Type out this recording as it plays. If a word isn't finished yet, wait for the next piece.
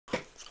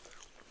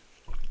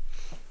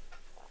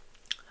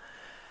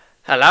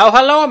Hello,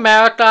 hello,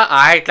 America.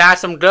 I got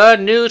some good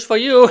news for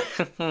you.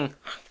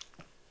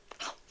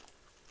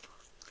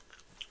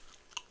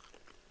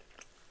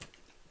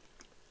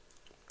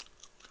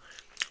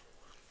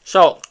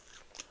 So,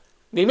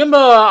 remember,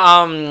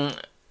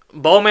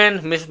 Bowman,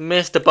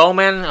 Mr.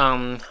 Bowman,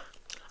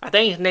 I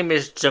think his name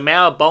is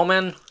Jamel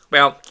Bowman.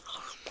 Well,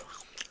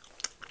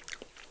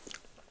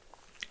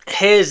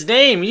 his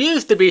name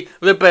used to be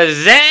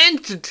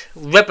Representative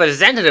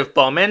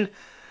Bowman.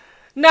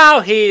 Now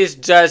he's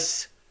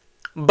just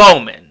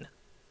Bowman,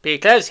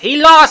 because he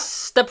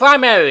lost the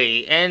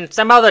primary, and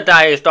some other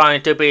guy is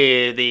going to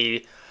be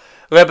the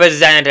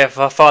representative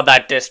for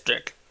that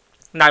district.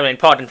 Not really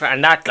important for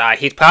that guy.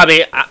 He's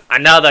probably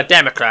another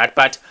Democrat,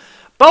 but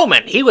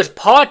Bowman, he was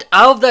part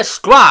of the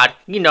squad.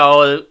 You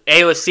know,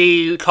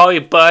 AOC, Cori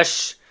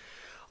Bush,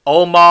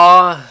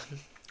 Omar,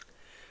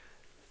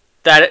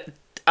 that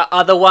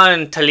other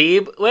one,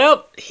 Talib.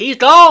 Well, he's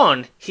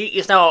gone. He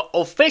is now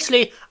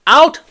officially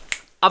out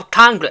of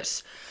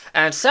Congress.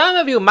 And some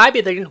of you might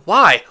be thinking,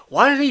 why?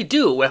 What did he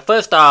do? Well,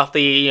 first off,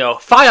 the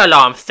fire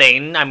alarm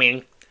thing. I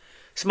mean,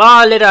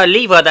 small little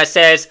lever that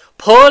says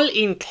pull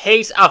in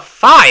case of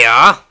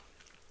fire.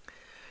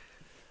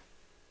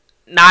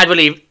 Not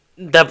really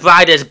the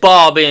brightest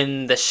bulb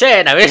in the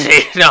shed, now is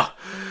he? No.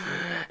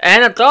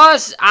 And of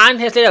course, on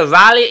his little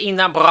rally in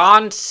the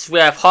Bronx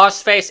with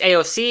Horseface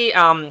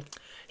AOC,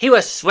 he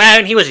was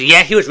swearing, he was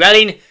yelling, he was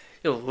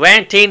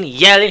ranting,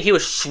 yelling, he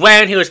was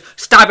swearing, he was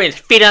stomping his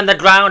feet on the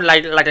ground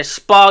like a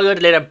spoiled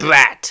little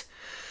brat.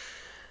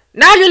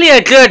 Not really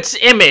a good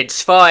image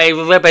for a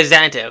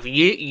representative.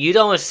 You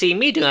don't see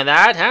me doing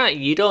that, huh?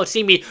 You don't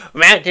see me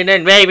ranting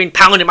and raving,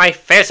 pounding my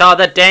fist all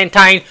the damn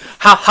time,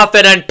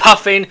 huffing and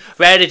puffing,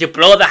 ready to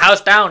blow the house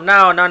down.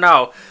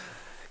 No.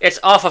 It's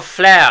off a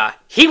flare.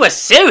 He was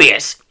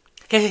serious.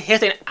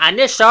 Here's thing, on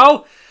this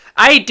show,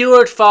 I do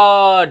it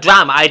for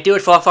drama. I do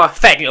it for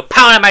effect.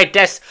 Pounding my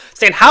desk,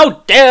 saying,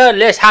 "How dare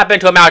this happen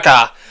to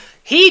America?"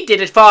 He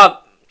did it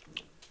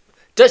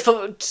just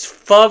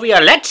for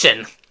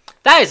re-election.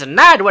 That is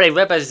not what a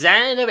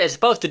representative is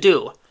supposed to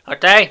do,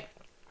 okay?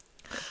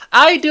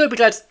 I do it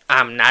because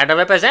I'm not a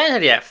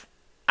representative.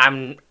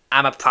 I'm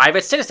a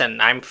private citizen.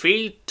 I'm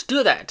free to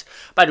do that.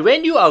 But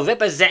when you are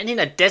representing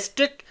a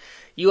district,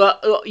 you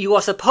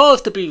are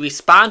supposed to be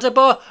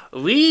responsible,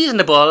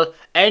 reasonable,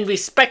 and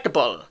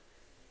respectable.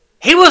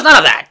 He was none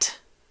of that.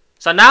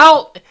 So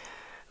now,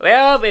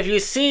 well, if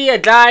you see a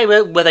guy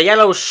with a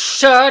yellow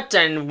shirt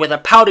and with a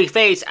pouty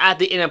face at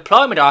the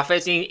unemployment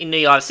office in New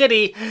York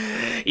City,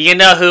 you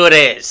know who it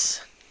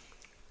is.